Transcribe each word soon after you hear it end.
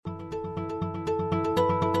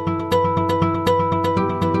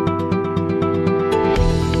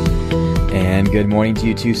Good morning to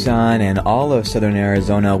you, Tucson, and all of Southern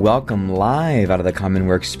Arizona. Welcome live out of the Common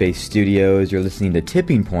Workspace Studios. You're listening to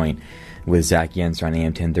Tipping Point with Zach Yenser on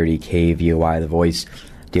AM 1030 KVOI, The Voice,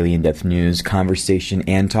 daily in-depth news, conversation,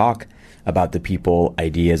 and talk about the people,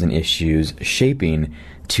 ideas, and issues shaping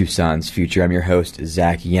Tucson's future. I'm your host,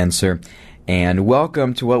 Zach Yenser, and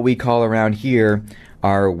welcome to what we call around here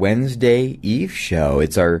our Wednesday Eve show.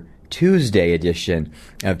 It's our Tuesday edition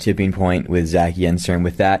of Tipping Point with Zach Yenser. And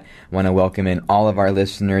with that, I want to welcome in all of our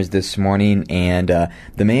listeners this morning and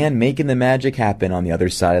the man making the magic happen on the other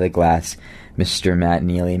side of the glass, Mr. Matt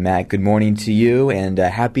Neely. Matt, good morning to you and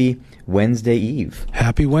happy Wednesday Eve.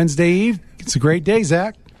 Happy Wednesday Eve. It's a great day,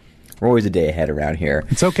 Zach. We're always a day ahead around here.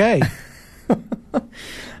 It's okay.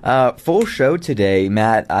 Full show today,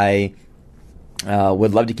 Matt. I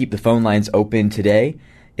would love to keep the phone lines open today.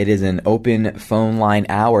 It is an open phone line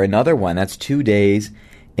hour, another one. That's 2 days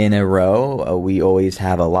in a row. We always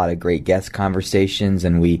have a lot of great guest conversations,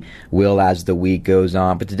 and we will as the week goes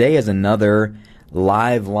on. But today is another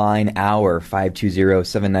live line hour,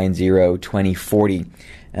 520-790-2040,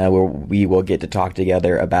 where we will get to talk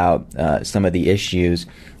together about some of the issues.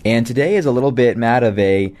 And today is a little bit, Matt, of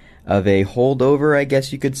a holdover, I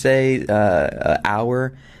guess you could say,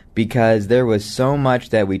 hour, because there was so much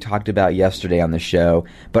that we talked about yesterday on the show,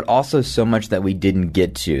 but also so much that we didn't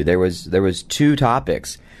get to. There was two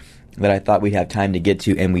topics that I thought we'd have time to get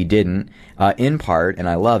to, and we didn't, in part, and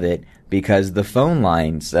I love it, because the phone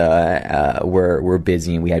lines were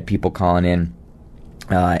busy, and we had people calling in,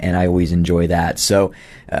 and I always enjoy that. So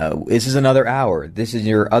this is another hour. This is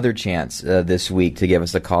your other chance this week to give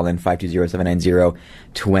us a call in,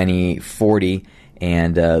 520-790-2040,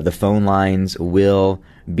 and the phone lines will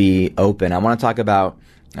be open. I want to talk about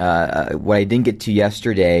what I didn't get to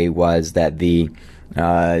yesterday was that the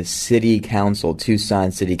City Council,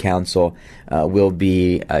 Tucson City Council, will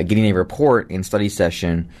be getting a report in study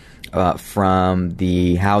session from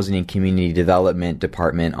the Housing and Community Development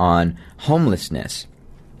Department on homelessness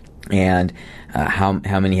and how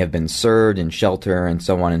many have been served in shelter and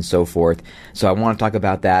so on and so forth. So I want to talk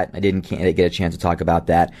about that. I didn't get a chance to talk about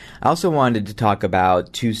that. I also wanted to talk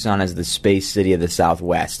about Tucson as the space city of the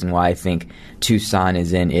Southwest and why I think Tucson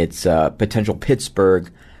is in its potential Pittsburgh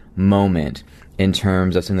moment in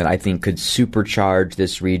terms of something that I think could supercharge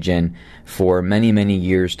this region for many, many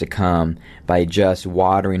years to come by just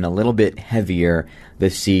watering a little bit heavier the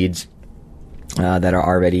seeds that are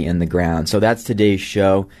already in the ground. So that's today's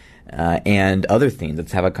show. And other things.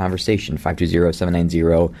 Let's have a conversation.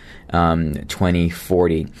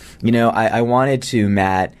 520-790-2040. You know, I wanted to,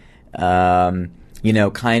 Matt,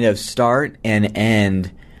 kind of start and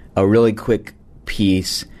end a really quick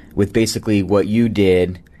piece with basically what you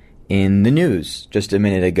did in the news just a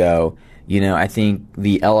minute ago. You know, I think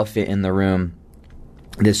the elephant in the room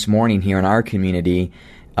this morning here in our community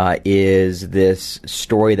is this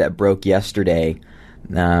story that broke yesterday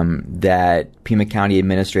that Pima County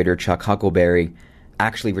Administrator Chuck Huckleberry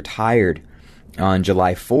actually retired on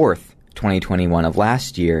July 4th, 2021 of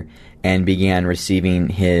last year and began receiving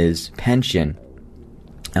his pension,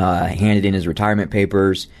 handed in his retirement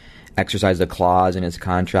papers, exercised a clause in his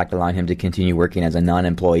contract allowing him to continue working as a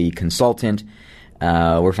non-employee consultant.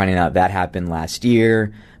 We're finding out that happened last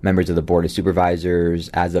year. Members of the Board of Supervisors,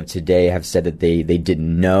 as of today, have said that they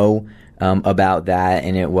didn't know about that,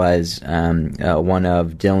 and it was one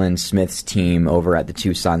of Dylan Smith's team over at the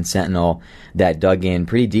Tucson Sentinel that dug in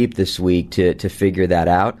pretty deep this week to figure that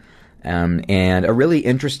out. And a really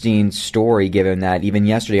interesting story, given that even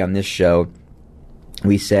yesterday on this show,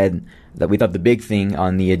 we said that we thought the big thing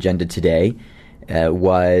on the agenda today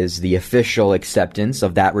was the official acceptance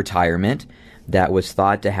of that retirement that was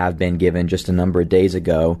thought to have been given just a number of days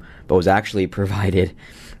ago, but was actually provided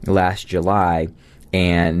last July.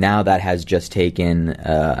 And now that has just taken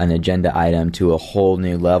an agenda item to a whole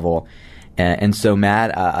new level. And so,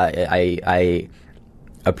 Matt, I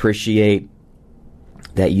appreciate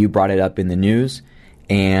that you brought it up in the news,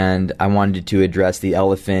 and I wanted to address the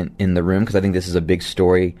elephant in the room because I think this is a big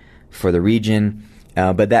story for the region.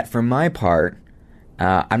 But that, for my part,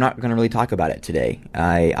 I'm not going to really talk about it today.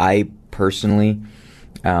 I personally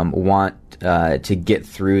want to get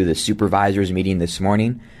through the supervisors meeting this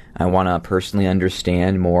morning. I want to personally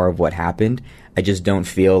understand more of what happened. I just don't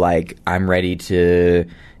feel like I'm ready to,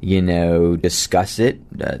 discuss it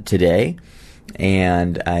today.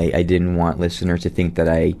 And I didn't want listeners to think that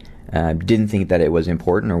I didn't think that it was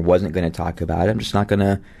important or wasn't going to talk about it. I'm just not going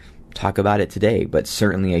to talk about it today. But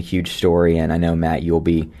certainly a huge story, and I know, Matt, you'll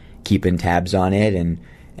be keeping tabs on it and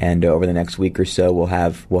And over the next week or so, we'll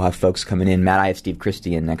have folks coming in. Matt, I have Steve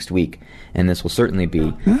Christie in next week, and this will certainly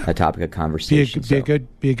be a topic of conversation.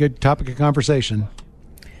 Be a good topic of conversation.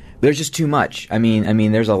 There's just too much. I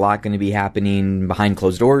mean, there's a lot going to be happening behind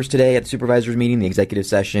closed doors today at the supervisors meeting, the executive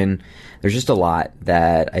session. There's just a lot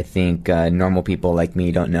that I think normal people like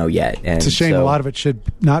me don't know yet. And it's a shame. A lot of it should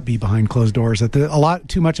not be behind closed doors.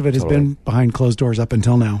 Too much of it has been behind closed doors up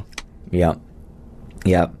until now. Yep.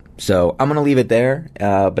 So I'm going to leave it there.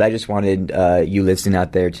 But I just wanted you listening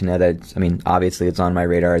out there to know that obviously it's on my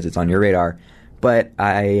radar as it's on your radar. But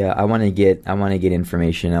I want to get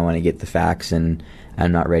information. I want to get the facts, and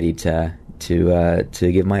I'm not ready to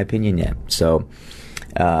give my opinion yet. So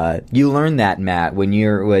you learn that, Matt, when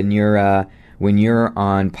you're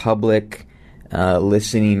on public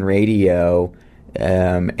listening radio,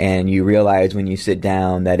 and you realize when you sit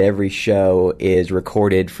down that every show is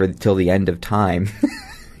recorded till the end of time.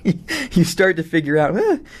 You start to figure out,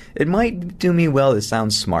 it might do me well to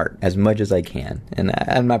sound smart as much as I can. And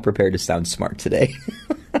I'm not prepared to sound smart today.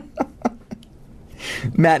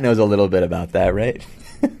 Matt knows a little bit about that, right?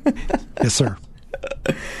 Yes, sir.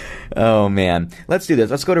 Oh, man. Let's do this.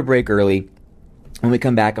 Let's go to break early. When we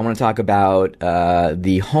come back, I want to talk about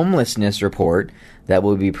the homelessness report that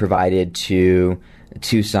will be provided to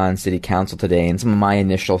Tucson City Council today, and some of my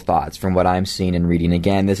initial thoughts from what I'm seeing and reading.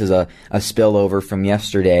 Again, this is a spillover from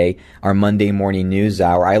yesterday, our Monday morning news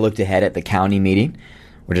hour. I looked ahead at the county meeting,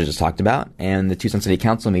 which I just talked about, and the Tucson City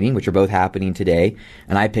Council meeting, which are both happening today,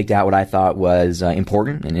 and I picked out what I thought was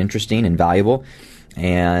important and interesting and valuable.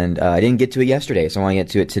 And I didn't get to it yesterday, so I want to get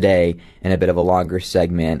to it today in a bit of a longer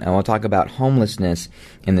segment. I want to talk about homelessness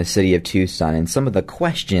in the city of Tucson and some of the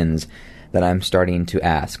questions that I'm starting to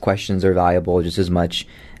ask. Questions are valuable just as much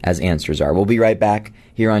as answers are. We'll be right back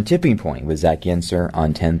here on Tipping Point with Zach Yenser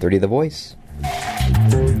on 1030 The Voice.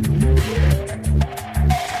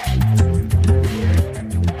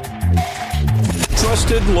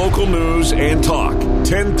 Trusted local news and talk.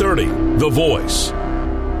 1030 The Voice.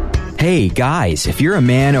 Hey guys, if you're a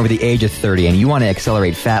man over the age of 30 and you want to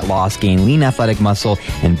accelerate fat loss, gain lean athletic muscle,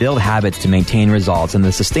 and build habits to maintain results, then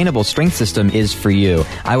the Sustainable Strength System is for you.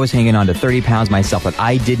 I was hanging on to 30 pounds myself that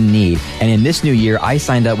I didn't need, and in this new year, I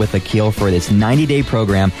signed up with Akil for this 90-day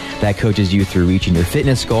program that coaches you through reaching your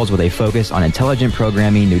fitness goals with a focus on intelligent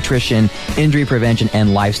programming, nutrition, injury prevention,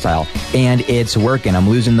 and lifestyle. And it's working. I'm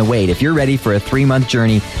losing the weight. If you're ready for a 3-month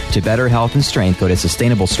journey to better health and strength, go to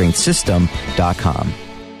sustainablestrengthsystem.com.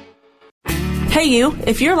 Hey you,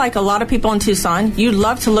 if you're like a lot of people in Tucson, you'd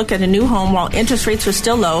love to look at a new home while interest rates are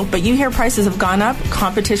still low, but you hear prices have gone up,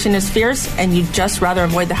 competition is fierce, and you'd just rather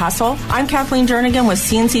avoid the hassle? I'm Kathleen Jernigan with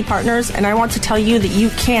CNC Partners, and I want to tell you that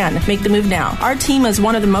you can make the move now. Our team is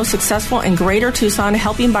one of the most successful in Greater Tucson,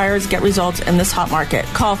 helping buyers get results in this hot market.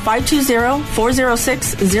 Call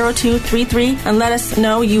 520-406-0233 and let us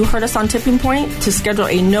know you heard us on Tipping Point to schedule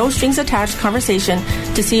a no-strings-attached conversation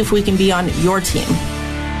to see if we can be on your team.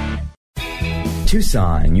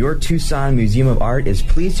 Tucson, your Tucson Museum of Art is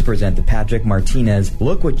pleased to present the Patrick Martinez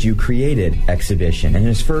Look What You Created exhibition. In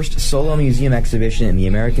his first solo museum exhibition in the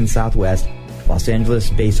American Southwest, Los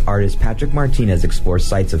Angeles-based artist Patrick Martinez explores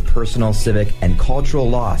sites of personal, civic, and cultural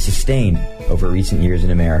loss sustained over recent years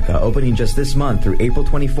in America. Opening just this month through April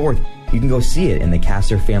 24th, you can go see it in the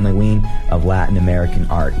Kasser Family Wing of Latin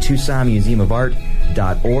American Art.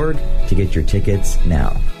 TucsonMuseumofArt.org to get your tickets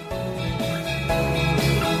now.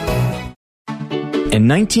 In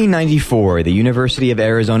 1994, the University of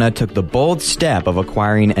Arizona took the bold step of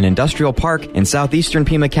acquiring an industrial park in southeastern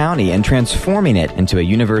Pima County and transforming it into a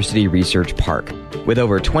university research park. With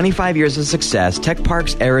over 25 years of success, Tech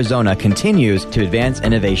Parks Arizona continues to advance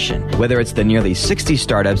innovation. Whether it's the nearly 60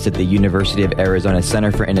 startups at the University of Arizona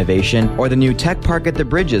Center for Innovation or the new Tech Park at the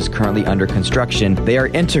Bridges currently under construction, they are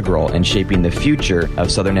integral in shaping the future of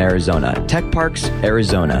Southern Arizona. Tech Parks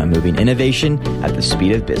Arizona, moving innovation at the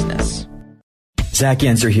speed of business. Zach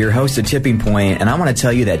Yenser here, host of Tipping Point, and I want to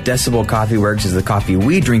tell you that Decibel Coffee Works is the coffee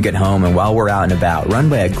we drink at home and while we're out and about. Run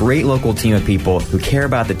by a great local team of people who care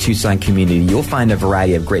about the Tucson community. You'll find a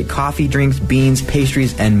variety of great coffee, drinks, beans,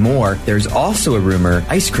 pastries, and more. There's also a rumor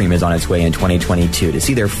ice cream is on its way in 2022. To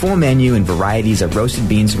see their full menu and varieties of roasted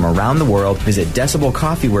beans from around the world, visit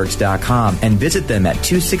DecibelCoffeeWorks.com and visit them at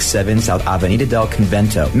 267 South Avenida del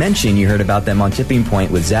Convento. Mention you heard about them on Tipping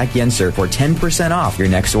Point with Zach Yenser for 10% off your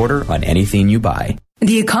next order on anything you buy.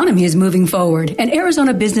 The economy is moving forward, and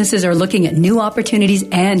Arizona businesses are looking at new opportunities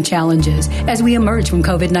and challenges as we emerge from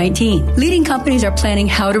COVID-19. Leading companies are planning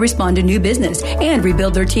how to respond to new business and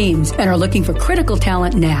rebuild their teams and are looking for critical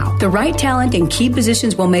talent now. The right talent in key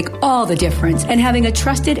positions will make all the difference, and having a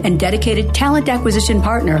trusted and dedicated talent acquisition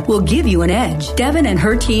partner will give you an edge. Devin and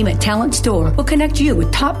her team at Talent Store will connect you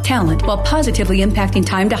with top talent while positively impacting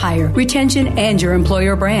time to hire, retention, and your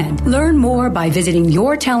employer brand. Learn more by visiting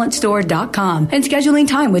yourtalentstore.com and schedule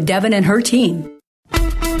time with Devin and her team.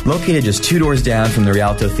 Located just 2 doors down from the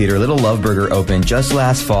Rialto Theater, Little Love Burger opened just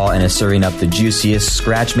last fall and is serving up the juiciest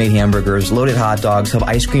scratch-made hamburgers, loaded hot dogs, have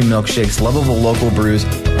ice cream milkshakes, lovable local brews,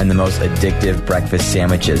 and the most addictive breakfast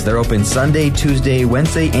sandwiches. They're open Sunday, Tuesday,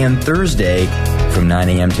 Wednesday, and Thursday from 9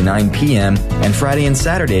 a.m. to 9 p.m. and Friday and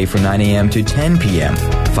Saturday from 9 a.m. to 10 p.m.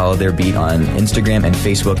 Follow their beat on Instagram and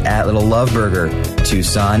Facebook at Little Love Burger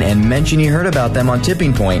Tucson and mention you heard about them on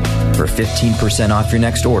Tipping Point for 15% off your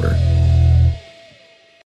next order.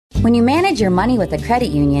 When you manage your money with a credit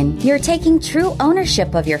union, you're taking true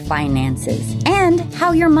ownership of your finances and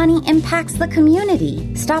how your money impacts the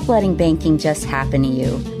community. Stop letting banking just happen to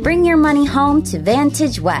you. Bring your money home to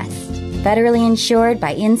Vantage West. Federally insured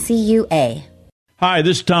by NCUA. Hi,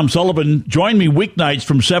 this is Tom Sullivan. Join me weeknights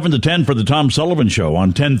from 7 to 10 for the Tom Sullivan Show on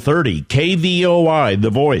 1030 KVOI,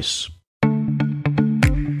 The Voice.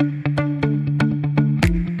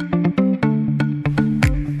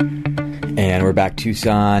 And we're back,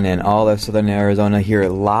 Tucson and all of Southern Arizona, here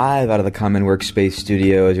live out of the Common Workspace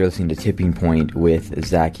Studios. You're listening to Tipping Point with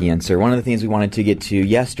Zach Yenser. One of the things we wanted to get to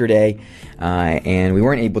yesterday, and we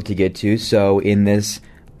weren't able to get to, so in this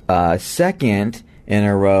second in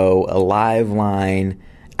a row, a live line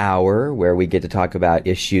hour where we get to talk about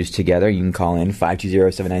issues together. You can call in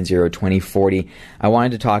 520-790-2040. I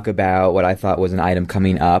wanted to talk about what I thought was an item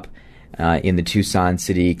coming up in the Tucson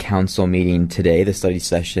City Council meeting today. The study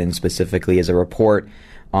session specifically is a report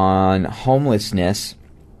on homelessness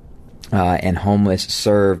and homeless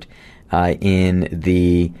served in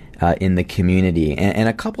the community, and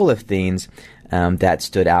a couple of things that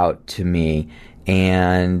stood out to me.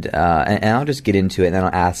 And I'll just get into it, and then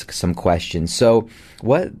I'll ask some questions. So,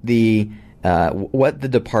 what the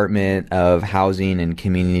Department of Housing and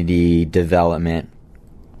Community Development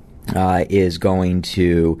is going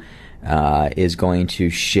to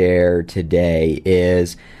share today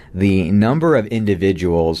is the number of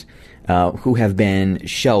individuals who have been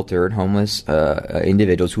sheltered, homeless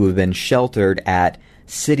individuals who have been sheltered at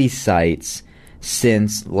city sites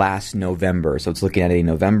since last November. So it's looking at a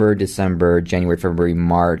November, December, January, February,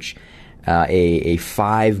 March, a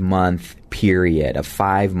 5-month period, a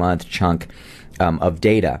 5-month chunk of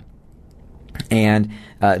data. And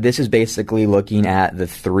this is basically looking at the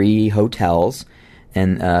 3 hotels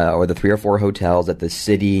and or the 3 or 4 hotels that the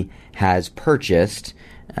city has purchased,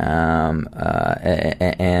 and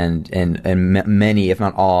many, if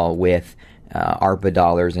not all, with ARPA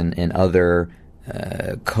dollars and other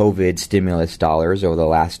COVID stimulus dollars over the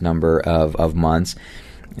last number of months.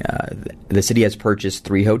 The city has purchased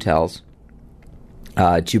 3 hotels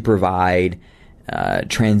to provide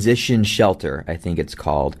transition shelter, I think it's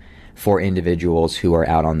called, for individuals who are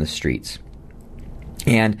out on the streets.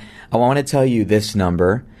 And I want to tell you this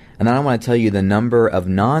number, and then I want to tell you the number of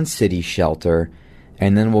non-city shelter,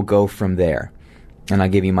 and then we'll go from there. And I'll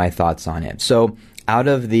give you my thoughts on it. So out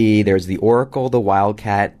of there's the Oracle, the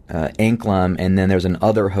Wildcat, Anklam, and then there's an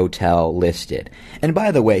other hotel listed. And by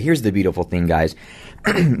the way, here's the beautiful thing, guys.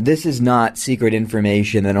 This is not secret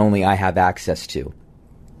information that only I have access to.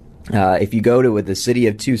 If you go to the City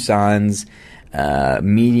of Tucson's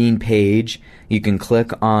meeting page, you can click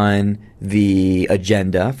on the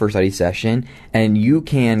agenda for study session, and you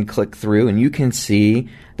can click through and you can see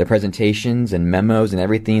the presentations and memos and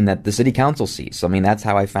everything that the city council sees. So, I mean, that's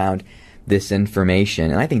how I found this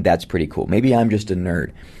information, and I think that's pretty cool. Maybe I'm just a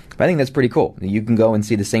nerd, but I think that's pretty cool. You can go and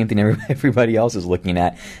see the same thing everybody else is looking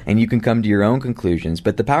at, and you can come to your own conclusions.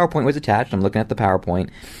 But the PowerPoint was attached. I'm looking at the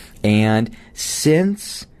PowerPoint, and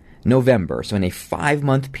since November, so in a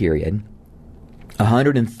 5-month period,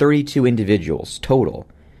 132 individuals total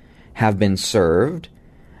have been served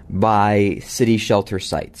by city shelter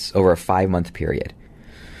sites over a 5-month period.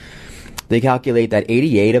 They calculate that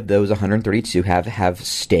 88 of those 132 have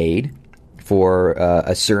stayed for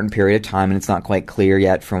a certain period of time, and it's not quite clear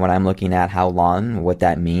yet from what I'm looking at how long, what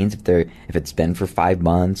that means, if it's been for 5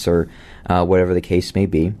 months or whatever the case may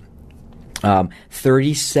be.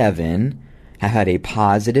 37 have had a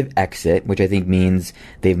positive exit, which I think means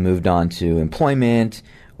they've moved on to employment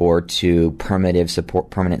or to permanent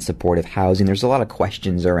supportive housing. There's a lot of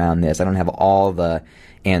questions around this. I don't have all the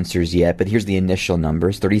answers yet, but here's the initial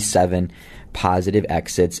numbers: 37 positive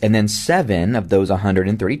exits, and then 7 of those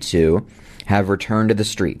 132 have returned to the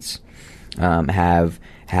streets, have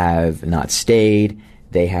not stayed.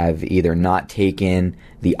 They have either not taken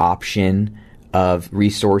the option of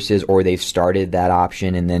resources, or they've started that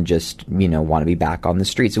option and then just, want to be back on the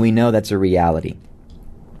streets. And we know that's a reality.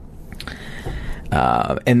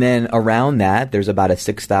 And then around that, there's about a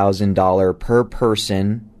 $6,000 per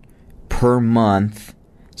person per month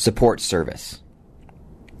support service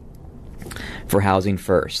for Housing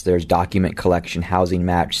First. There's document collection, housing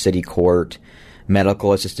match, city court,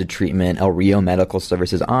 medical assisted treatment, El Rio Medical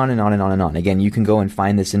Services, on and on and on and on. Again, you can go and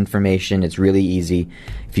find this information. It's really easy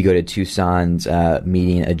if you go to Tucson's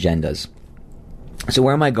meeting agendas. So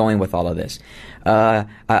where am I going with all of this? I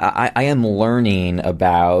am learning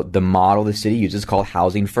about the model the city uses called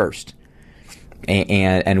Housing First,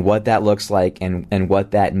 and what that looks like and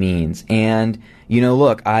what that means. And,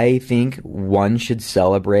 look, I think one should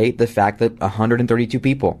celebrate the fact that 132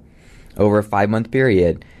 people over a 5-month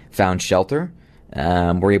period found shelter,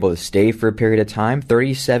 were able to stay for a period of time.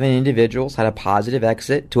 37 individuals had a positive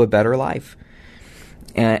exit to a better life.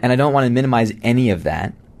 And I don't want to minimize any of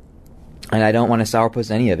that. And I don't want to sourpuss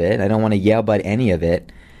any of it. I don't want to yell about any of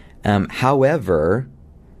it. However,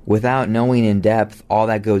 without knowing in depth all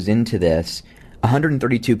that goes into this,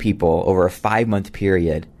 132 people over a 5-month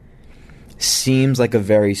period seems like a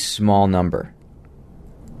very small number,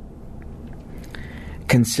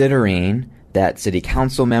 considering that city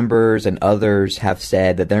council members and others have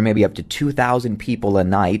said that there may be up to 2,000 people a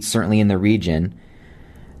night, certainly in the region,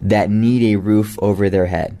 that need a roof over their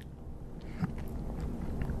head.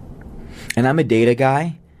 And I'm a data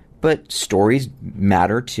guy, but stories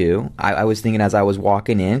matter too. I was thinking as I was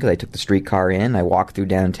walking in, because I took the streetcar in, I walked through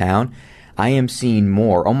downtown, I am seeing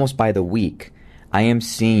more, almost by the week. I am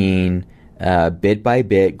seeing bit by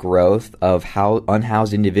bit growth of how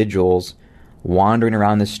unhoused individuals wandering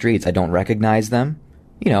around the streets. I don't recognize them.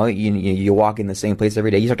 You walk in the same place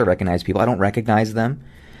every day, you start to recognize people. I don't recognize them.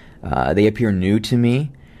 They appear new to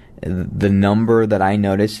me. The number that I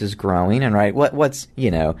notice is growing. And what's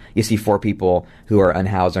you see 4 people who are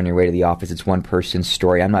unhoused on your way to the office. It's one person's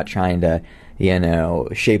story. I'm not trying to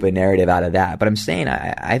shape a narrative out of that. But I'm saying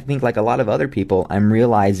I think, like a lot of other people, I'm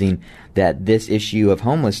realizing that this issue of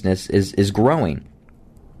homelessness is growing.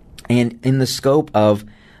 And in the scope of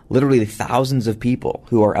literally thousands of people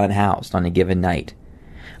who are unhoused on a given night,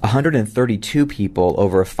 132 people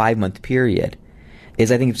over a 5-month period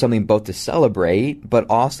is, I think, something both to celebrate, but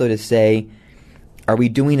also to say, are we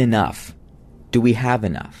doing enough? Do we have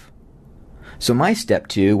enough? So my step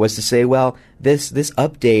 2 was to say, well, this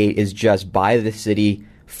update is just by the city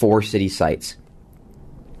for city sites.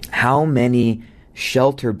 How many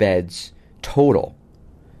shelter beds total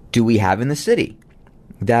do we have in the city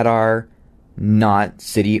that are not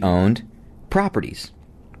city-owned properties?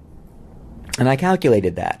 And I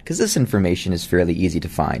calculated that, because this information is fairly easy to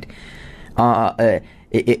find.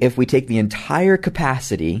 If we take the entire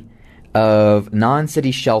capacity of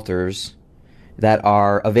non-city shelters that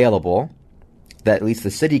are available, that at least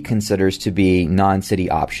the city considers to be non-city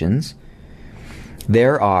options,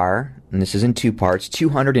 there are, and this is in 2 parts,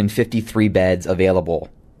 253 beds available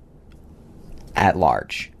at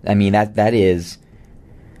large. I mean, that is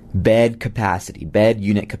bed capacity, bed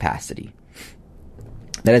unit capacity.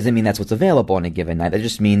 That doesn't mean that's what's available on a given night. That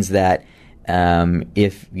just means that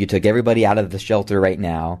if you took everybody out of the shelter right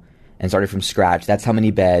now and started from scratch, that's how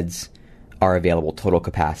many beds are available, total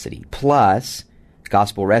capacity. Plus,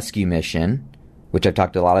 Gospel Rescue Mission, which I've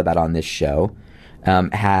talked a lot about on this show,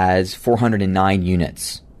 has 409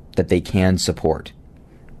 units that they can support.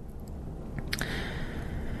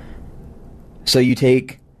 So you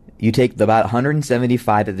take the about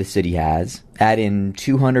 175 that the city has, add in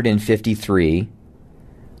 253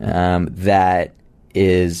 that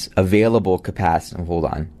is available capacity,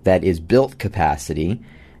 that is built capacity,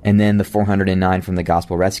 and then the 409 from the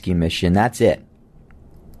Gospel Rescue Mission. That's it.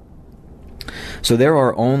 So there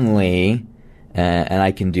are only, and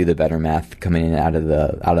I can do the better math coming in out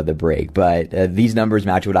of the break, but these numbers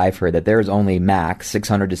match what I've heard, that there is only max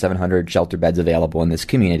 600 to 700 shelter beds available in this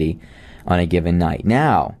community on a given night.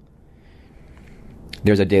 Now,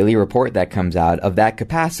 there's a daily report that comes out of that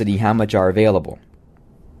capacity, how much are available.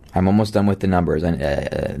 I'm almost done with the numbers,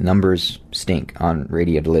 and numbers stink on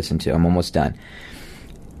radio to listen to. I'm almost done.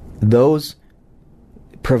 Those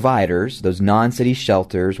providers, those non-city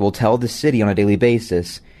shelters, will tell the city on a daily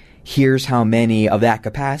basis, here's how many of that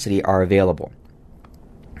capacity are available.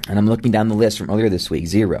 And I'm looking down the list from earlier this week.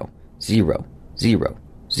 0, 0, 0,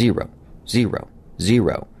 0, 0,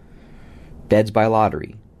 0. Beds by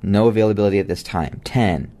lottery, no availability at this time.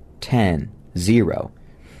 10, 10, 0.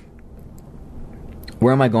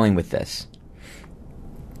 Where am I going with this?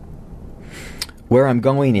 Where I'm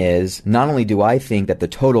going is, not only do I think that the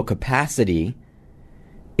total capacity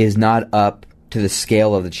is not up to the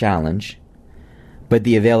scale of the challenge, but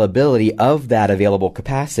the availability of that available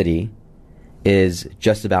capacity is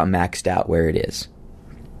just about maxed out where it is.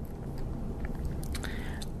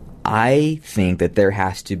 I think that there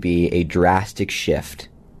has to be a drastic shift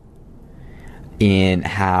in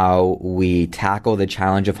how we tackle the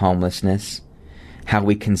challenge of homelessness, how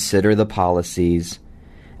we consider the policies,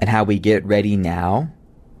 and how we get ready now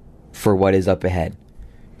for what is up ahead.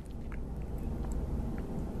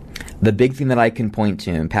 The big thing that I can point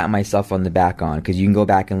to and pat myself on the back on, because you can go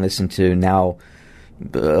back and listen to now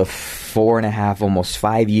 4.5, almost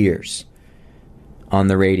 5 years on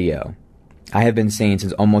the radio. I have been saying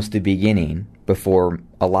since almost the beginning, before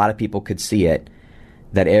a lot of people could see it,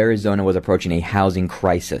 that Arizona was approaching a housing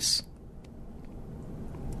crisis.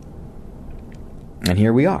 And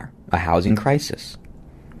here we are, a housing crisis.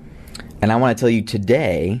 And I want to tell you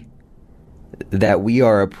today that we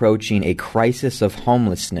are approaching a crisis of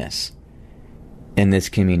homelessness in this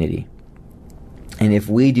community. And if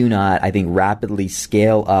we do not, I think, rapidly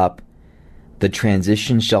scale up the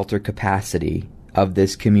transition shelter capacity of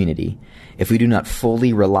this community, if we do not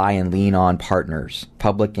fully rely and lean on partners,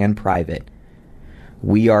 public and private,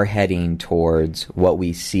 we are heading towards what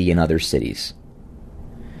we see in other cities.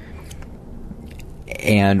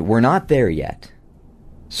 And we're not there yet.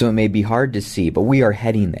 So it may be hard to see, but we are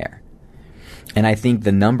heading there. And I think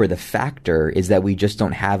the factor is that we just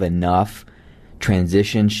don't have enough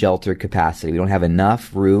transition shelter capacity. We don't have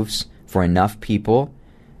enough roofs for enough people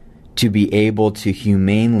to be able to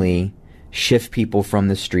humanely shift people from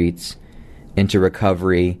the streets into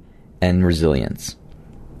recovery and resilience.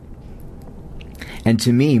 And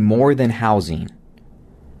to me, more than housing,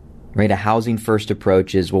 right? A housing first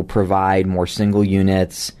approach is we'll provide more single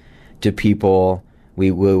units to people.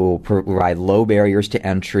 We will provide low barriers to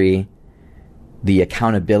entry. The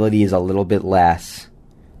accountability is a little bit less.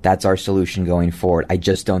 That's our solution going forward. I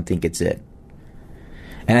just don't think it's it.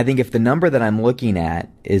 And I think if the number that I'm looking at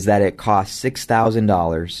is that it costs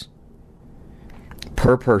 $6,000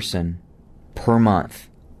 per person per month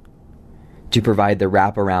to provide the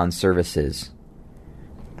wraparound services,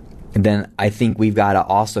 then I think we've got to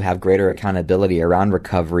also have greater accountability around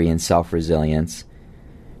recovery and self-resilience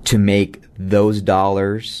to make those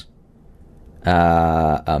dollars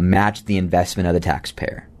match the investment of the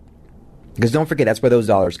taxpayer. Because don't forget, that's where those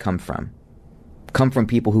dollars come from. Come from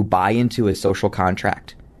people who buy into a social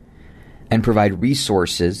contract and provide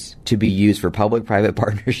resources to be used for public-private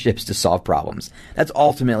partnerships to solve problems. That's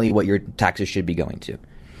ultimately what your taxes should be going to.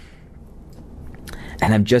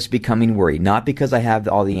 And I'm just becoming worried, not because I have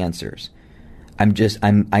all the answers. I'm just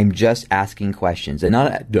asking questions, and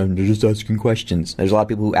I'm just asking questions. There's a lot of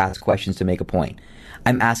people who ask questions to make a point.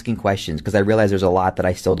 I'm asking questions because I realize there's a lot that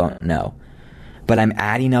I still don't know. But I'm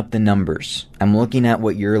adding up the numbers. I'm looking at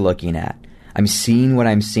what you're looking at. I'm seeing what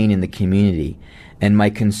I'm seeing in the community, and my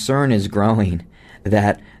concern is growing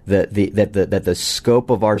that the scope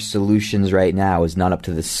of our solutions right now is not up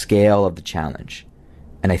to the scale of the challenge.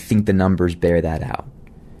 And I think the numbers bear that out.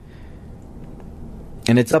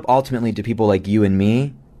 And it's up ultimately to people like you and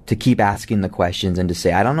me to keep asking the questions and to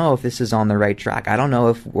say, I don't know if this is on the right track. I don't know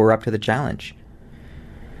if we're up to the challenge.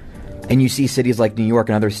 And you see cities like New York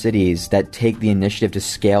and other cities that take the initiative to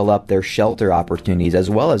scale up their shelter opportunities as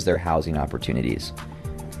well as their housing opportunities.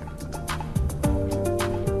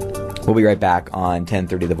 We'll be right back on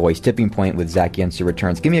 1030 The Voice. Tipping Point with Zach Yenser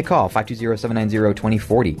returns. Give me a call,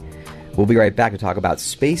 520-790-2040. We'll be right back to talk about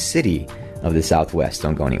Space City of the Southwest.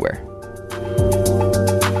 Don't go anywhere.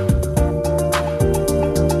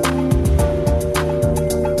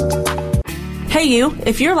 Hey you,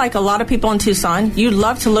 if you're like a lot of people in Tucson, you'd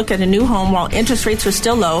love to look at a new home while interest rates are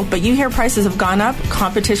still low, but you hear prices have gone up,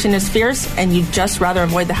 competition is fierce, and you'd just rather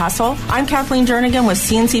avoid the hassle. I'm Kathleen Jernigan with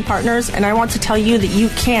CNC Partners, and I want to tell you that you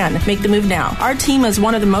can make the move now. Our team is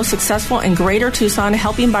one of the most successful in Greater Tucson,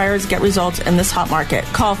 helping buyers get results in this hot market.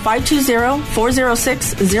 Call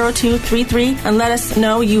 520-406-0233 and let us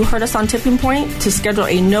know you heard us on Tipping Point to schedule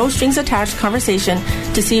a no-strings-attached conversation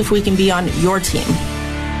to see if we can be on your team.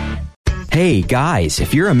 Hey guys,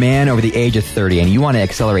 if you're a man over the age of 30 and you want to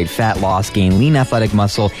accelerate fat loss, gain lean athletic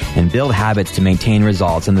muscle, and build habits to maintain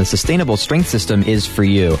results, then the Sustainable Strength System is for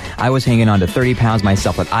you. I was hanging on to 30 pounds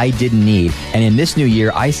myself that I didn't need, and in this new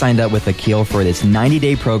year, I signed up with Akil for this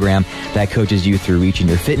 90-day program that coaches you through reaching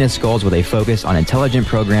your fitness goals with a focus on intelligent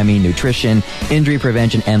programming, nutrition, injury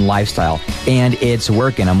prevention, and lifestyle. And it's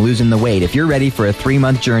working. I'm losing the weight. If you're ready for a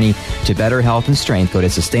 3-month journey to better health and strength, go to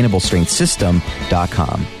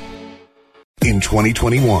sustainablestrengthsystem.com. In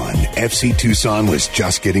 2021, FC Tucson was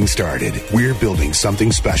just getting started. We're building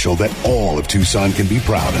something special that all of Tucson can be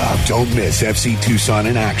proud of. Don't miss FC Tucson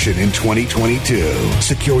in action in 2022.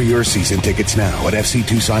 Secure your season tickets now at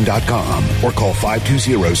fctucson.com or call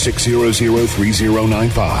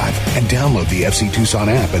 520-600-3095 and download the FC Tucson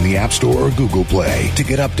app in the App Store or Google Play to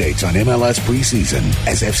get updates on MLS preseason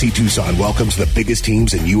as FC Tucson welcomes the biggest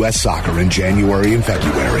teams in U.S. soccer in January and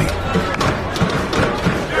February.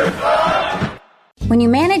 When you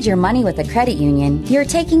manage your money with a credit union, you're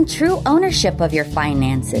taking true ownership of your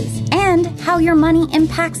finances and how your money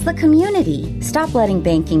impacts the community. Stop letting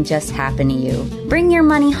banking just happen to you. Bring your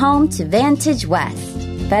money home to Vantage West.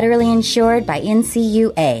 Federally insured by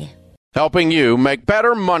NCUA. Helping you make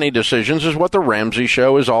better money decisions is what The Ramsey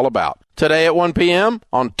Show is all about. Today at 1 p.m.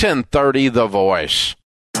 on 1030 The Voice.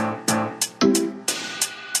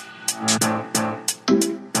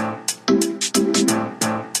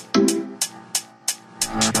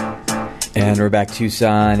 And we're back,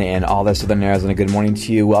 Tucson and all that Southern Arizona. Good morning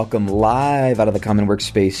to you. Welcome live out of the Common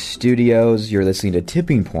Workspace Studios. You're listening to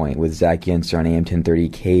Tipping Point with Zach Yenser on AM 1030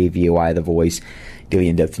 KVOI, The Voice, daily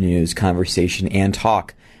in-depth news, conversation, and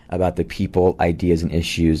talk about the people, ideas, and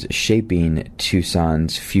issues shaping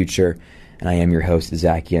Tucson's future. And I am your host,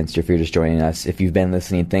 Zach Yenser. If you're just joining us, if you've been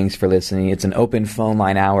listening, thanks for listening. It's an open phone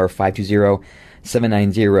line hour,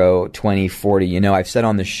 520-790-2040. You know, I've said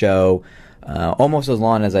on the show, almost as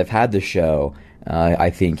long as I've had the show, I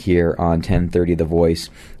think here on 1030 The Voice,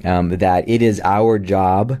 that it is our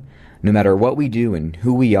job, no matter what we do and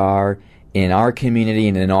who we are in our community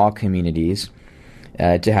and in all communities,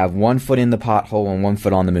 to have one foot in the pothole and one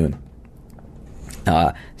foot on the moon.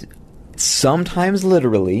 Sometimes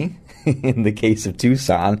literally, in the case of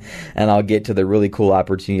Tucson, and I'll get to the really cool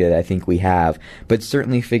opportunity that I think we have, but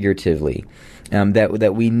certainly figuratively.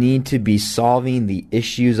 That we need to be solving the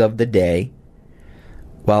issues of the day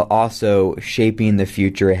while also shaping the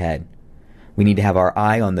future ahead. We need to have our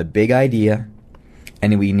eye on the big idea,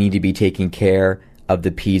 and we need to be taking care of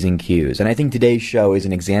the P's and Q's. And I think today's show is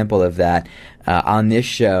an example of that. On this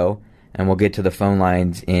show, and we'll get to the phone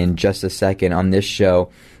lines in just a second, on this show,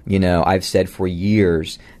 you know, I've said for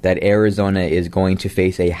years that Arizona is going to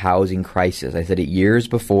face a housing crisis. I said it years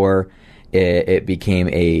before it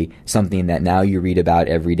became something that now you read about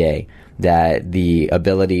every day, that the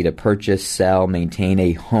ability to purchase, sell, maintain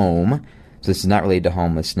a home, so this is not related to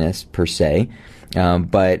homelessness per se,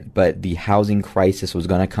 but the housing crisis was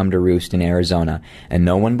going to come to roost in Arizona. And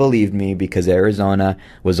no one believed me because Arizona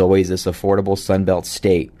was always this affordable Sunbelt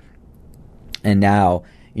state. And now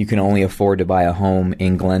you can only afford to buy a home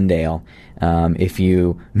in Glendale if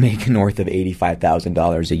you make north of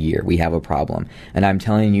 $85,000 a year. We have a problem. And I'm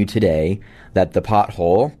telling you today that the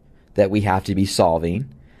pothole that we have to be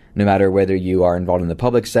solving, no matter whether you are involved in the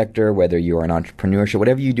public sector, whether you are in entrepreneurship,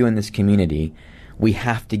 whatever you do in this community, we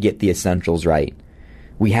have to get the essentials right.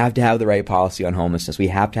 We have to have the right policy on homelessness. We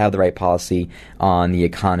have to have the right policy on the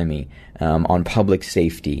economy, on public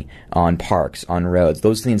safety, on parks, on roads.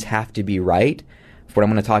 Those things have to be right for what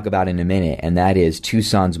I'm going to talk about in a minute, and that is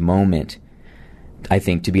Tucson's moment, I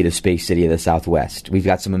think, to be the space city of the Southwest. We've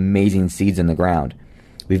got some amazing seeds in the ground.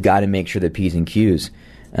 We've got to make sure that P's and Q's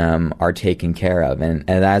are taken care of. And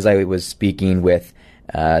as I was speaking with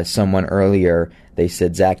someone earlier, they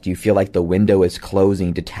said, Zach, do you feel like the window is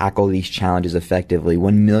closing to tackle these challenges effectively?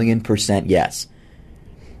 1,000,000% yes.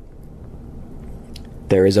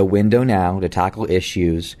 There is a window now to tackle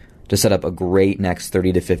issues to set up a great next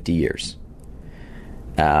 30 to 50 years.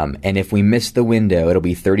 And if we miss the window, it'll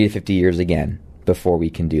be 30 to 50 years again before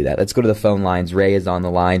we can do that. Let's go to the phone lines. Ray is on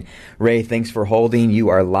the line. Ray, thanks for holding. You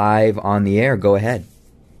are live on the air. Go ahead.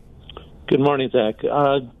 Good morning, Zach.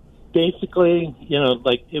 Basically,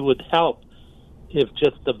 like it would help if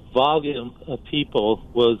just the volume of people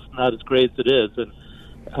was not as great as it is.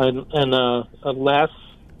 And the last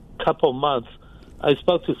couple months, I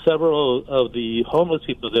spoke to several of the homeless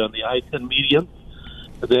people there on the I-10 median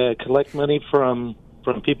that collect money from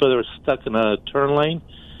people that are stuck in a turn lane.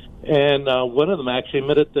 And one of them actually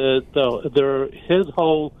admitted that his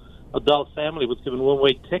whole adult family was given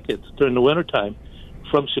one-way tickets during the wintertime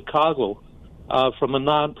from Chicago, from a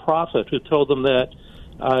nonprofit who told them that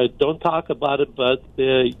Don't talk about it, but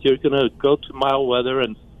you're going to go to mild weather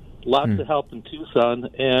and lots of help in Tucson.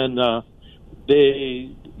 And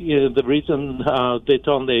the reason they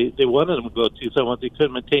told them they wanted them to go to Tucson was they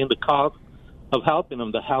couldn't maintain the cost of helping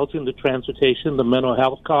them, the housing, the transportation, the mental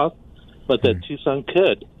health costs, but that Tucson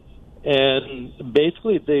could. And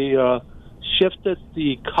basically they shifted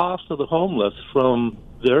the cost of the homeless from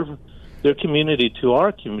their community to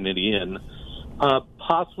our community. And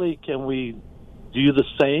possibly can we do the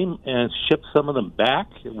same and ship some of them back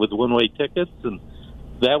with one-way tickets? And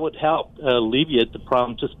that would help alleviate the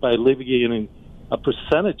problem just by alleviating a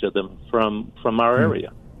percentage of them from our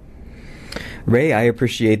area. Ray, I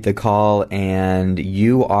appreciate the call, and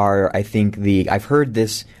you are, I think, I've heard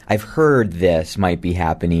this might be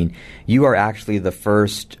happening. You are actually the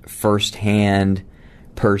first-hand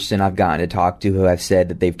person I've gotten to talk to who have said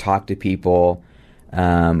that they've talked to people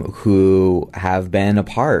who have been a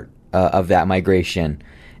part of that migration.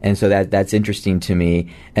 And so that's interesting to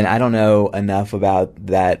me. And I don't know enough about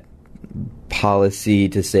that policy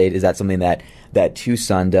to say, is that something that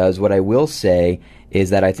Tucson does? What I will say is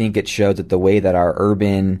that I think it shows that the way that our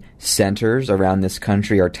urban centers around this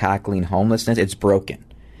country are tackling homelessness, it's broken.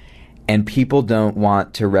 And people don't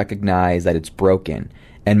want to recognize that it's broken.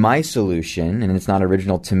 And my solution, and it's not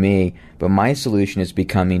original to me, but my solution is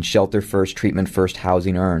becoming shelter first, treatment first,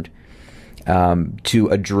 housing earned, to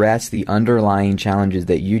address the underlying challenges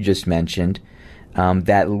that you just mentioned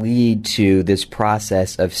that lead to this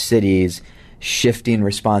process of cities shifting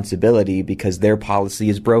responsibility because their policy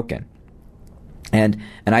is broken. And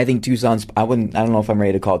I think I don't know if I'm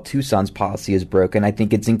ready to call it Tucson's policy is broken. I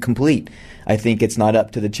think it's incomplete. I think it's not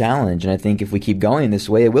up to the challenge. And I think if we keep going this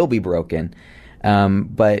way, it will be broken.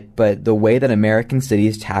 But the way that American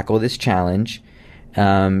cities tackle this challenge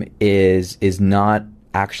is not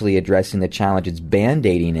actually addressing the challenge. It's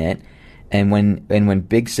band-aiding it. And when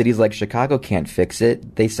big cities like Chicago can't fix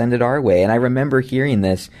it, they send it our way. And I remember hearing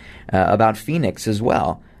this about Phoenix as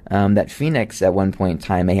well. That Phoenix at one point in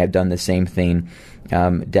time may have done the same thing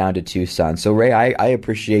down to Tucson. So Ray, I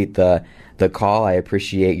appreciate the call. I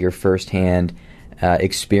appreciate your firsthand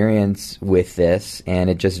experience with this, and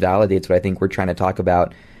it just validates what I think we're trying to talk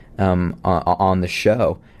about on the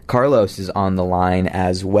show. Carlos is on the line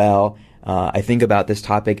as well. I think about this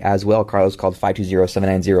topic as well. Carlos called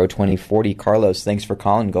 520-790-2040. Carlos, thanks for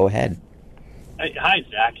calling. Go ahead. Hi,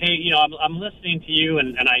 Zach. Hey, I'm listening to you,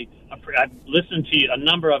 and I've listened to a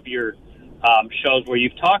number of your shows where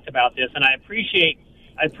you've talked about this, and I appreciate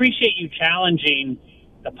you challenging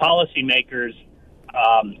the policymakers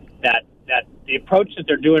that the approach that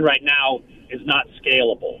they're doing right now is not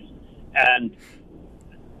scalable. And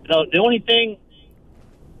the only thing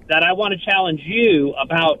that I want to challenge you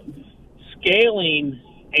about scaling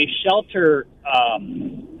a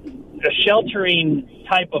sheltering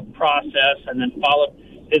type of process and then follow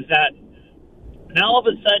is that now all of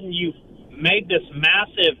a sudden you've made this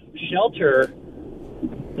massive shelter.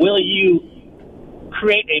 Will you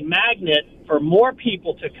create a magnet for more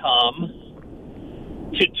people to come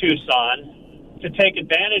to Tucson to take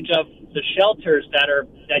advantage of the shelters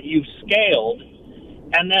that you've scaled?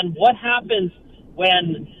 And then what happens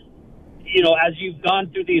when, as you've gone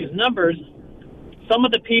through these numbers, some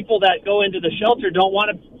of the people that go into the shelter don't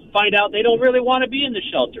want to find out they don't really want to be in the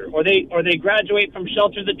shelter, or they graduate from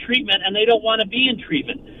shelter to treatment and they don't want to be in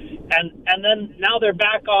treatment, and then now they're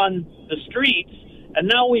back on the streets, and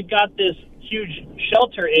now we've got this huge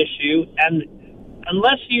shelter issue. And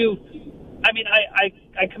unless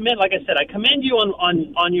I commend you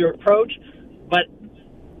on your approach, but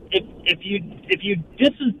if you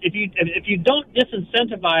don't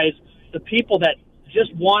disincentivize the people that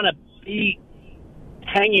just want to be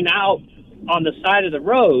hanging out on the side of the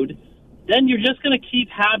road, then you're just going to keep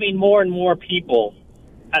having more and more people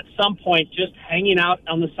at some point just hanging out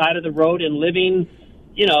on the side of the road and living,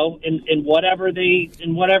 in whatever they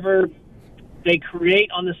create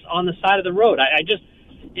on the side of the road.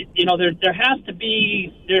 There has to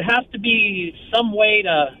be some way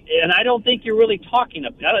to, and I don't think you're really talking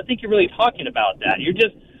about that. You're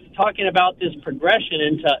just talking about this progression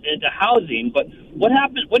into housing. But what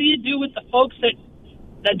happens? What do you do with the folks that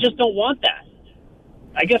just don't want that?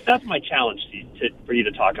 I guess that's my challenge for you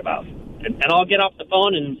to talk about. And I'll get off the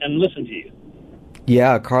phone and listen to you.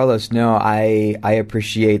 Yeah, Carlos, no, I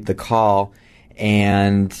appreciate the call.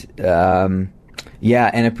 And, and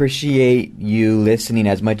appreciate you listening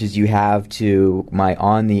as much as you have to my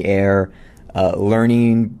on-the-air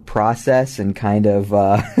learning process and kind of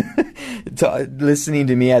listening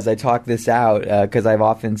to me as I talk this out, because I've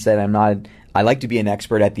often said I like to be an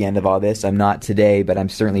expert at the end of all this. I'm not today, but I'm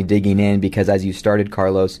certainly digging in because as you started,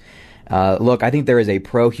 Carlos, Look, I think there is a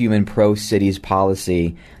pro-human, pro-cities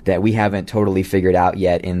policy that we haven't totally figured out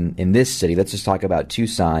yet in this city. Let's just talk about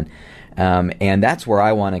Tucson. And that's where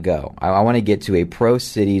I want to go. I want to get to a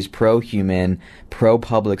pro-cities, pro-human,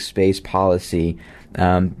 pro-public space policy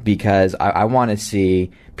because I want to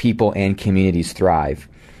see people and communities thrive.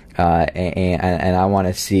 And I want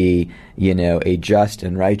to see, a just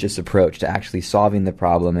and righteous approach to actually solving the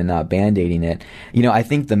problem and not band-aiding it. I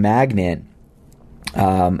think the magnet,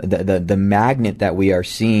 the magnet that we are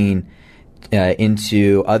seeing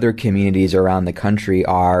into other communities around the country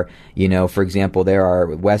are, for example, there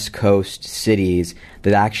are West Coast cities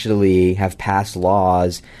that actually have passed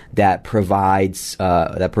laws that provide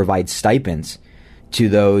stipends to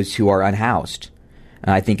those who are unhoused.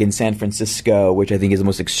 I think in San Francisco, which I think is the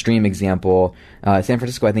most extreme example, San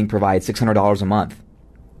Francisco, I think, provides $600 a month.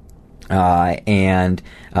 And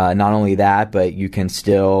not only that, but you can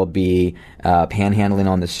still be panhandling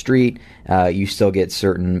on the street. You still get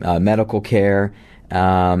certain medical care.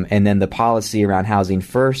 And then the policy around Housing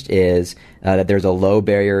First is that there's a low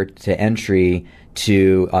barrier to entry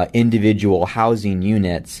to individual housing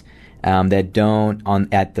units that don't,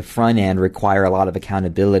 at the front end, require a lot of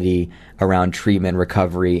accountability around treatment,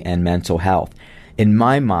 recovery, and mental health. In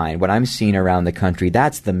my mind, what I'm seeing around the country,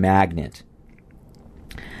 that's the magnet.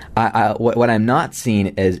 What I'm not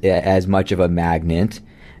seeing as much of a magnet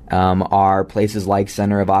are places like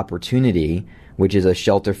Center of Opportunity, which is a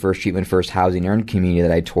shelter first, treatment first, housing earned community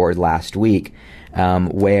that I toured last week,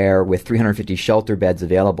 where with 350 shelter beds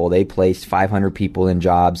available, they placed 500 people in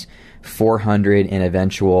jobs, 400 in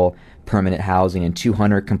eventual permanent housing, and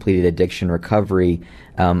 200 completed addiction recovery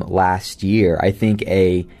last year. I think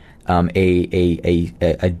a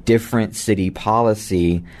different city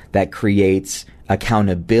policy that creates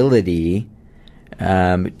accountability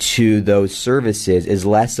to those services is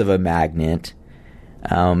less of a magnet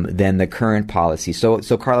than the current policy. So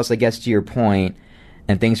Carlos, I guess to your point,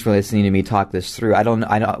 and thanks for listening to me talk this through. I don't.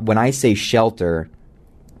 When I say shelter,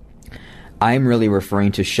 I'm really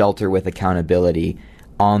referring to shelter with accountability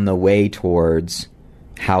on the way towards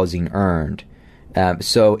housing earned.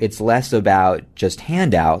 So it's less about just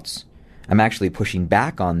handouts. I'm actually pushing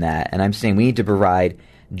back on that, and I'm saying we need to provide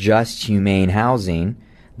just, humane housing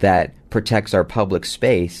that protects our public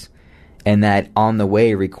space and that on the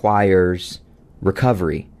way requires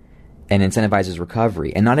recovery and incentivizes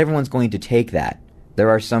recovery. And not everyone's going to take that.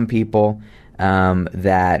 There are some people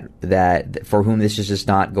that for whom this is just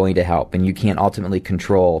not going to help, and you can't ultimately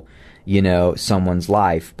control, someone's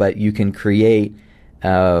life, but you can create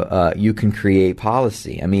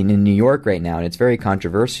policy. I mean, in New York right now, and it's very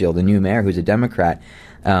controversial, the new mayor, who's a Democrat,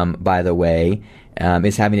 by the way,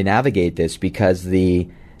 is having to navigate this because the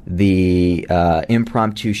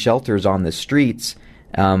impromptu shelters on the streets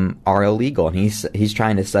are illegal, and he's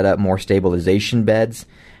trying to set up more stabilization beds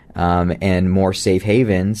and more safe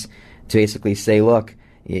havens to basically say, look,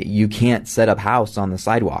 you can't set up house on the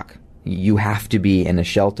sidewalk. You have to be in a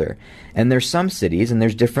shelter. And there's some cities, and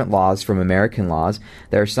there's different laws from American laws.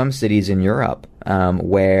 There are some cities in Europe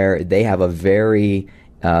where they have a very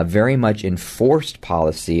much enforced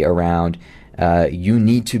policy around you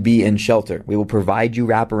need to be in shelter. We will provide you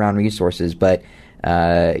wraparound resources, but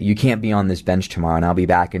you can't be on this bench tomorrow, and I'll be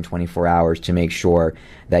back in 24 hours to make sure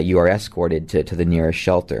that you are escorted to the nearest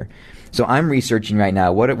shelter. So I'm researching right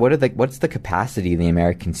now what's the capacity of the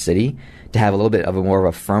American city to have a little bit of a more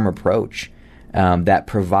of a firm approach that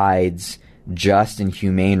provides just and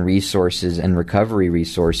humane resources and recovery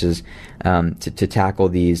resources to tackle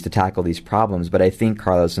these problems. But I think,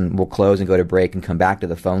 Carlos, and we'll close and go to break and come back to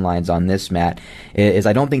the phone lines on this, Matt, is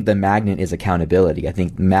I don't think the magnet is accountability. I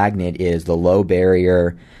think the magnet is the low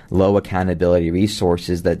barrier, low accountability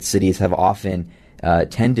resources that cities have often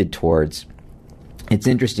tended towards. It's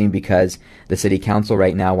interesting because the city council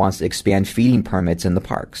right now wants to expand feeding permits in the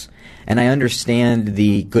parks. And I understand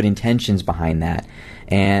the good intentions behind that.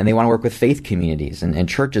 And they want to work with faith communities and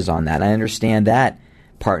churches on that. I understand that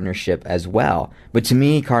partnership as well. But to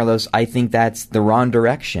me, Carlos, I think that's the wrong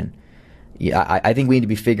direction. I think we need to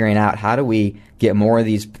be figuring out how do we get more of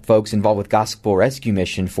these folks involved with Gospel Rescue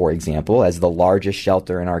Mission, for example, as the largest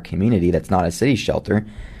shelter in our community that's not a city shelter.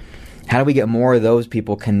 How do we get more of those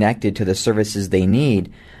people connected to the services they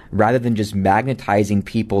need rather than just magnetizing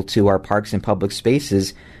people to our parks and public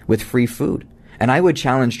spaces with free food? And I would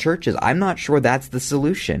challenge churches. I'm not sure that's the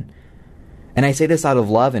solution. And I say this out of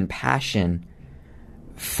love and passion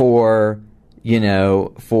for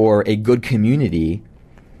a good community,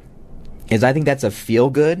 is I think that's a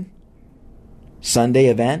feel-good Sunday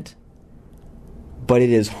event, but it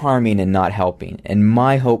is harming and not helping. And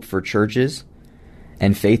my hope for churches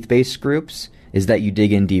and faith-based groups is that you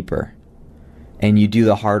dig in deeper and you do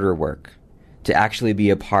the harder work to actually be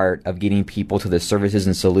a part of getting people to the services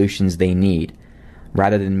and solutions they need,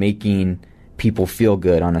 rather than making people feel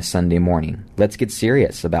good on a Sunday morning. Let's get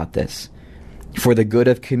serious about this. For the good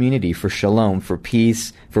of community, for shalom, for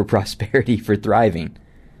peace, for prosperity, for thriving.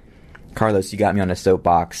 Carlos, you got me on a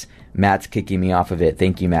soapbox. Matt's kicking me off of it.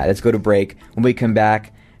 Thank you, Matt. Let's go to break. When we come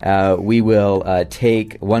back, we will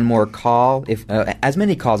take one more call, as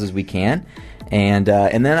many calls as we can. And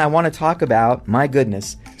then I want to talk about, my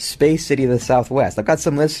goodness, Space City of the Southwest. I've got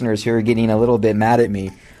some listeners who are getting a little bit mad at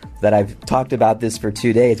me that I've talked about this for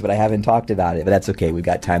 2 days, but I haven't talked about it. But that's okay. We've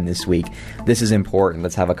got time this week. This is important.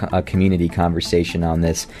 Let's have a community conversation on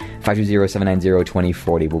this.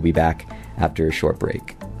 520-790-2040. We'll be back after a short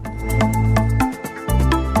break.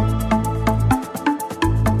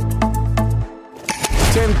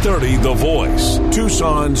 .30 The Voice,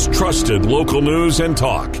 Tucson's trusted local news and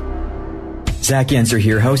talk. Zach Yenser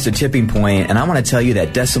here, host of Tipping Point, and I want to tell you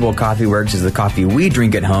that Decibel Coffee Works is the coffee we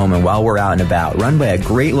drink at home and while we're out and about. Run by a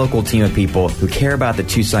great local team of people who care about the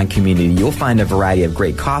Tucson community. You'll find a variety of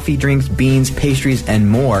great coffee, drinks, beans, pastries, and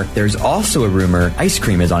more. There's also a rumor ice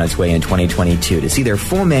cream is on its way in 2022. To see their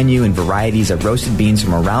full menu and varieties of roasted beans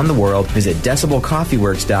from around the world, visit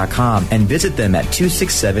DecibelCoffeeWorks.com and visit them at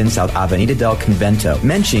 267 South Avenida del Convento.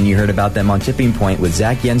 Mention you heard about them on Tipping Point with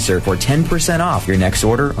Zach Yenser for 10% off your next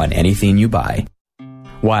order on anything you buy.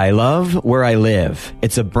 Why I love where I live.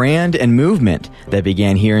 It's a brand and movement that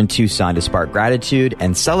began here in Tucson to spark gratitude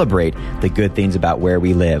and celebrate the good things about where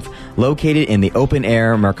we live. Located in the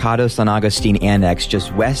open-air Mercado San Agustin Annex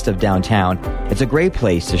just west of downtown, it's a great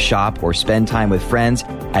place to shop or spend time with friends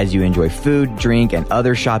as you enjoy food, drink, and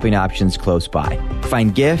other shopping options close by.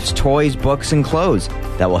 Find gifts, toys, books, and clothes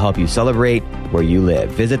that will help you celebrate where you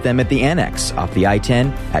live. Visit them at the Annex off the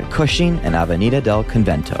I-10 at Cushing and Avenida del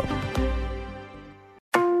Convento.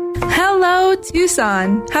 Hello,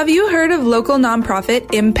 Tucson. Have you heard of local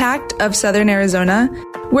nonprofit Impact of Southern Arizona?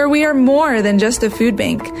 Where we are more than just a food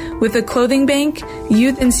bank, with a clothing bank,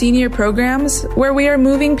 youth and senior programs, where we are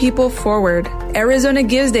moving people forward. Arizona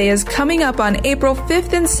Gives Day is coming up on April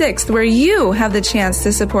 5th and 6th, where you have the chance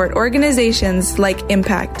to support organizations like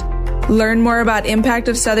Impact. Learn more about Impact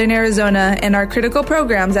of Southern Arizona and our critical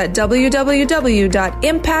programs at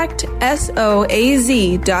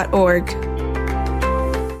www.impactsoaz.org.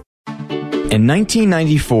 In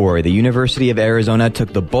 1994, the University of Arizona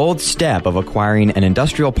took the bold step of acquiring an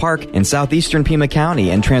industrial park in southeastern Pima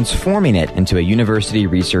County and transforming it into a university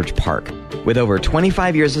research park. With over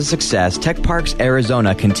 25 years of success, Tech Parks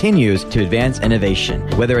Arizona continues to advance innovation.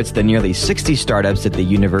 Whether it's the nearly 60 startups at the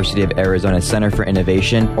University of Arizona Center for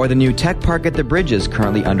Innovation or the new Tech Park at the Bridges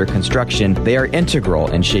currently under construction, they are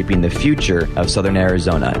integral in shaping the future of Southern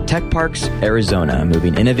Arizona. Tech Parks Arizona,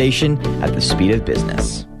 moving innovation at the speed of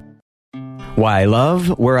business. Why I love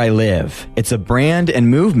where I live. It's a brand and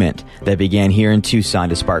movement that began here in Tucson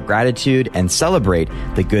to spark gratitude and celebrate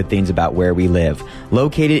the good things about where we live.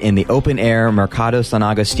 Located in the open-air Mercado San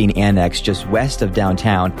Agustin Annex just west of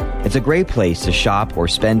downtown, it's a great place to shop or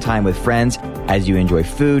spend time with friends as you enjoy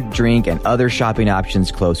food, drink, and other shopping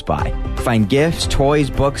options close by. Find gifts, toys,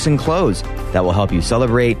 books, and clothes that will help you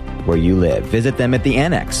celebrate where you live. Visit them at the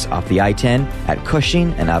Annex off the I-10 at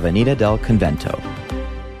Cushing and Avenida del Convento.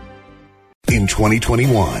 In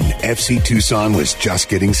 2021, FC Tucson was just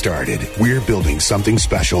getting started. We're building something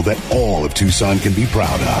special that all of Tucson can be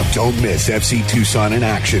proud of. Don't miss FC Tucson in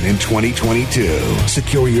action in 2022.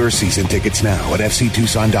 Secure your season tickets now at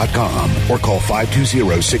fctucson.com or call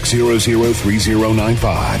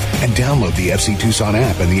 520-600-3095 and download the FC Tucson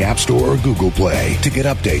app in the App Store or Google Play to get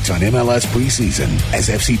updates on MLS preseason as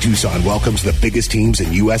FC Tucson welcomes the biggest teams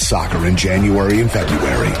in U.S. soccer in January and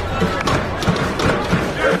February.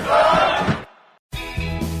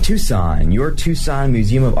 Tucson, your Tucson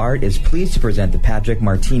Museum of Art is pleased to present the Patrick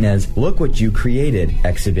Martinez Look What You Created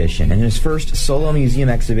exhibition. In his first solo museum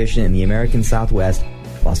exhibition in the American Southwest,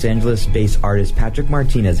 Los Angeles-based artist Patrick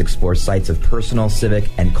Martinez explores sites of personal, civic,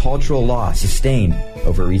 and cultural loss sustained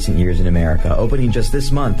over recent years in America. Opening just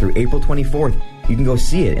this month through April 24th, you can go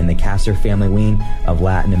see it in the Kasser Family Wing of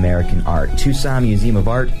Latin American Art.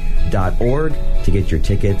 TucsonMuseumofArt.org to get your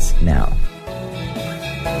tickets now.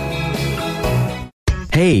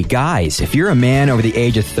 Hey guys, if you're a man over the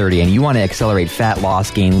age of 30 and you want to accelerate fat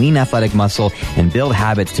loss, gain lean athletic muscle, and build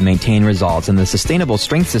habits to maintain results, then the Sustainable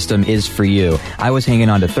Strength System is for you. I was hanging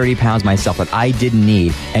on to 30 pounds myself that I didn't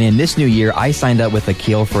need, and in this new year, I signed up with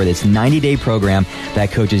Akil for this 90-day program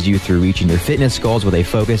that coaches you through reaching your fitness goals with a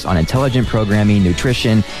focus on intelligent programming,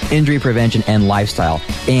 nutrition, injury prevention, and lifestyle.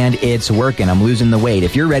 And it's working. I'm losing the weight.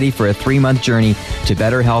 If you're ready for a 3-month journey to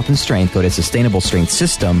better health and strength, go to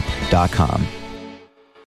sustainablestrengthsystem.com.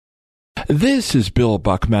 This is Bill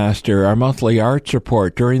Buckmaster, our monthly arts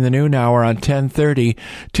report during the noon hour on 1030,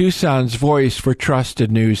 Tucson's voice for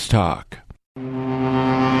trusted news talk. And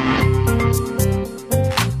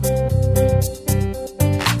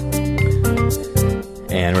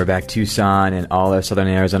we're back, Tucson and all of Southern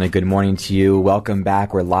Arizona. Good morning to you. Welcome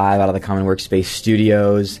back. We're live out of the Common Workspace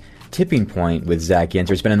Studios. Tipping Point with Zach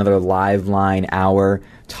Yentzer. It's been another live line hour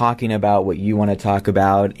talking about what you want to talk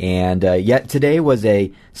about. And yet today was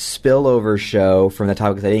a spillover show from the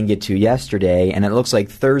topics I didn't get to yesterday. And it looks like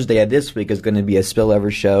Thursday of this week is going to be a spillover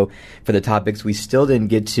show for the topics we still didn't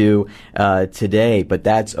get to today. But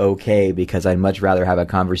that's okay, because I'd much rather have a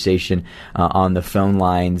conversation on the phone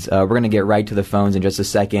lines. We're going to get right to the phones in just a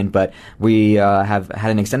second. But we have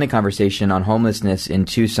had an extended conversation on homelessness in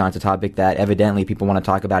Tucson. It's a topic that evidently people want to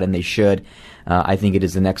talk about, and they should. I think it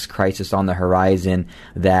is the next crisis on the horizon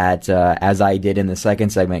that, as I did in the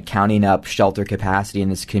second segment, counting up shelter capacity in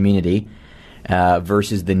this community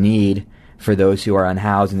versus the need for those who are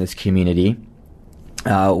unhoused in this community.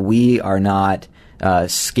 We are not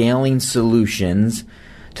scaling solutions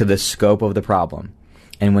to the scope of the problem.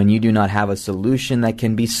 And when you do not have a solution that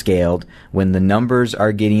can be scaled, when the numbers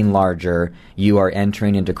are getting larger, you are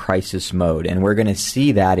entering into crisis mode. And we're going to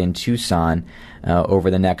see that in Tucson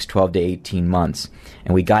over the next 12 to 18 months.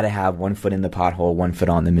 And we got to have one foot in the pothole, one foot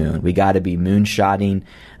on the moon. We got to be moonshotting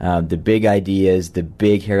the big ideas, the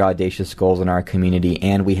big, hairy, audacious goals in our community,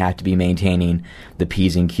 and we have to be maintaining the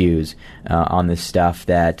P's and Q's on the stuff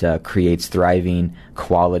that creates thriving,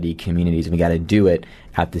 quality communities. And we got to do it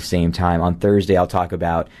at the same time. On Thursday, I'll talk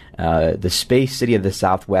about the space city of the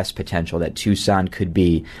Southwest potential that Tucson could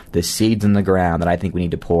be, the seeds in the ground that I think we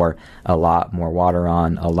need to pour a lot more water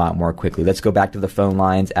on a lot more quickly. Let's go back to the phone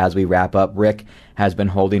lines as we wrap up. Rick has been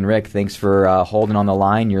holding. Rick, thanks for holding on the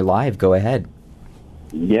line. You're live. Go ahead.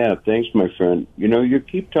 Yeah, thanks, my friend. You know, you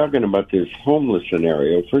keep talking about this homeless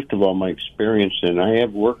scenario. First of all, my experience, and I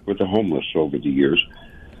have worked with the homeless over the years,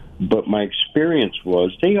 but my experience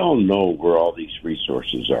was they all know where all these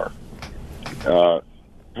resources are.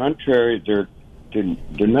 Contrary, they're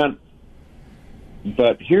not.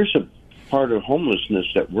 But here's a part of homelessness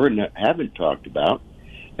that haven't talked about,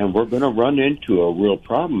 and we're going to run into a real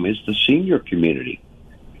problem, is the senior community.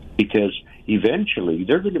 Because eventually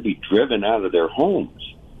they're going to be driven out of their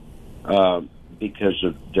homes because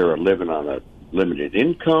they're living on a limited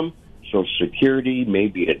income, Social Security,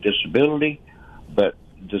 maybe a disability. But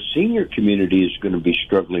the senior community is going to be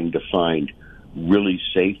struggling to find really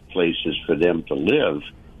safe places for them to live.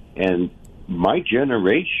 And my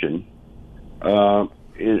generation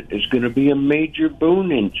is going to be a major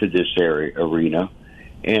boon into this arena.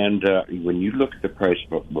 And when you look at the price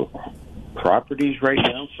of properties right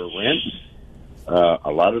now for rent,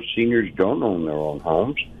 a lot of seniors don't own their own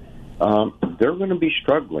homes. They're going to be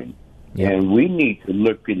struggling. Yeah. And we need to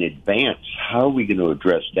look in advance. How are we going to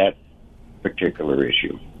address that particular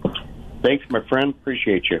issue? Thanks, my friend.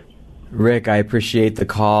 Appreciate you. Rick, I appreciate the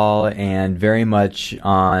call, and very much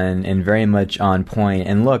on point.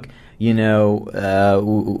 And look, you know,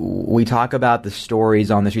 we talk about the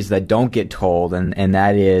stories on the streets that don't get told, and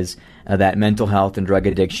that is that mental health and drug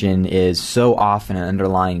addiction is so often an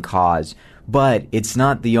underlying cause. But it's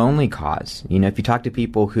not the only cause. You know, if you talk to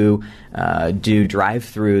people who do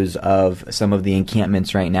drive-throughs of some of the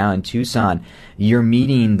encampments right now in Tucson, you're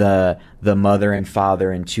meeting the mother and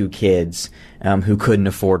father and two kids who couldn't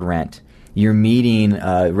afford rent. You're meeting,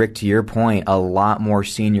 Rick, to your point, a lot more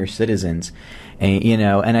senior citizens. And, you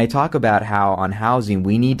know, and I talk about how on housing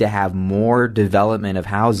we need to have more development of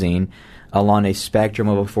housing along a spectrum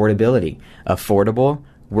of affordability. Affordable,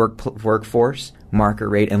 workforce, market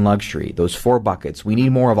rate, and luxury. Those four buckets. We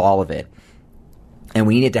need more of all of it. And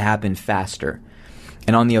we need it to happen faster.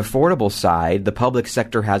 And on the affordable side, the public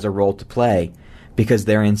sector has a role to play because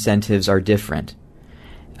their incentives are different.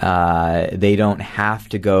 They don't have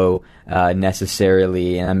to go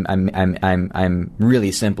necessarily, and I'm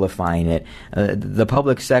really simplifying it. The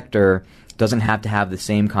public sector doesn't have to have the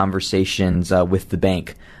same conversations with the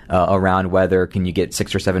bank around whether can you get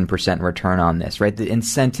 6 or 7% return on this, right? The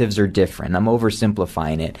incentives are different. I'm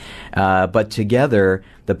oversimplifying it. But together,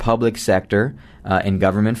 the public sector and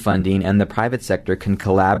government funding and the private sector can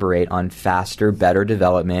collaborate on faster, better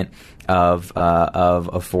development of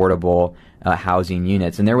affordable housing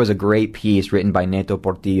units. And there was a great piece written by Neto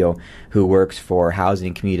Portillo, who works for Housing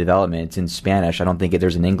and Community Development. It's in Spanish. I don't think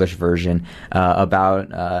there's an English version, about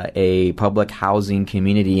a public housing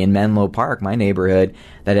community in Menlo Park, my neighborhood,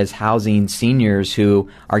 that is housing seniors who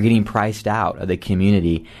are getting priced out of the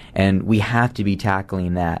community. And we have to be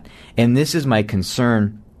tackling that. And this is my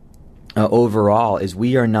concern overall, is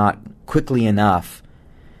we are not quickly enough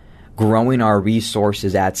growing our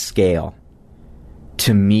resources at scale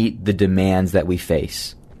to meet the demands that we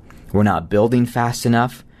face. We're not building fast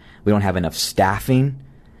enough. We don't have enough staffing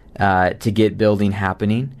to get building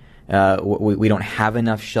happening. We don't have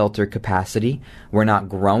enough shelter capacity. We're not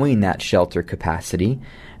growing that shelter capacity.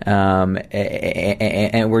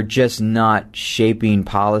 And we're just not shaping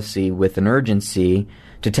policy with an urgency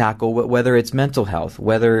to tackle whether it's mental health,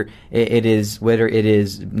 whether it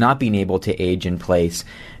is not being able to age in place.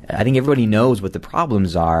 I think everybody knows what the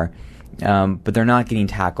problems are, but they're not getting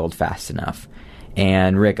tackled fast enough.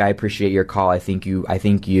 And Rick, I appreciate your call. I think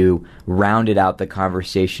you rounded out the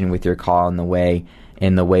conversation with your call in the way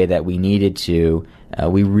that we needed to.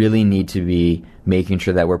 We really need to be making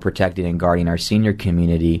sure that we're protecting and guarding our senior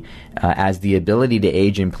community as the ability to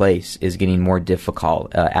age in place is getting more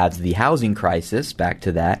difficult, as the housing crisis, back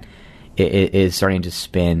to that, is starting to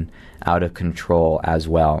spin out of control as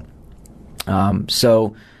well.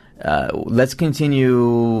 So let's continue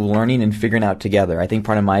learning and figuring out together. I think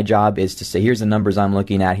part of my job is to say, here's the numbers I'm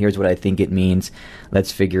looking at, here's what I think it means,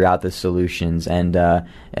 let's figure out the solutions. And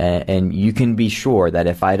you can be sure that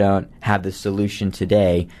if I don't have the solution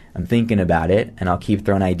today, I'm thinking about it, and I'll keep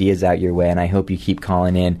throwing ideas out your way, and I hope you keep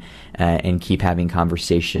calling in and keep having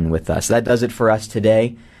conversation with us. That does it for us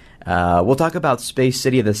today. We'll talk about Space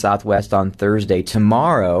City of the Southwest on Thursday.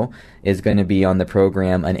 Tomorrow is going to be on the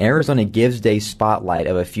program an Arizona Gives Day spotlight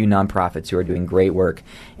of a few nonprofits who are doing great work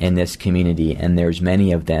in this community, and there's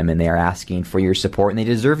many of them, and they are asking for your support, and they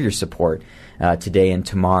deserve your support today and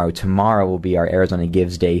tomorrow. Tomorrow will be our Arizona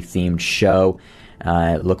Gives Day themed show.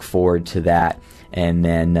 Look forward to that. And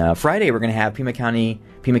then Friday we're going to have Pima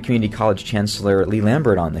Community College Chancellor Lee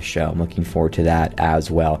Lambert on the show. I'm looking forward to that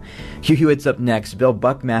as well. Hugh Hewitt's up next. Bill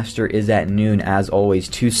Buckmaster is at noon. As always,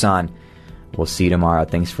 Tucson. We'll see you tomorrow.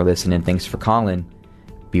 Thanks for listening. Thanks for calling.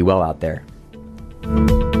 Be well out there.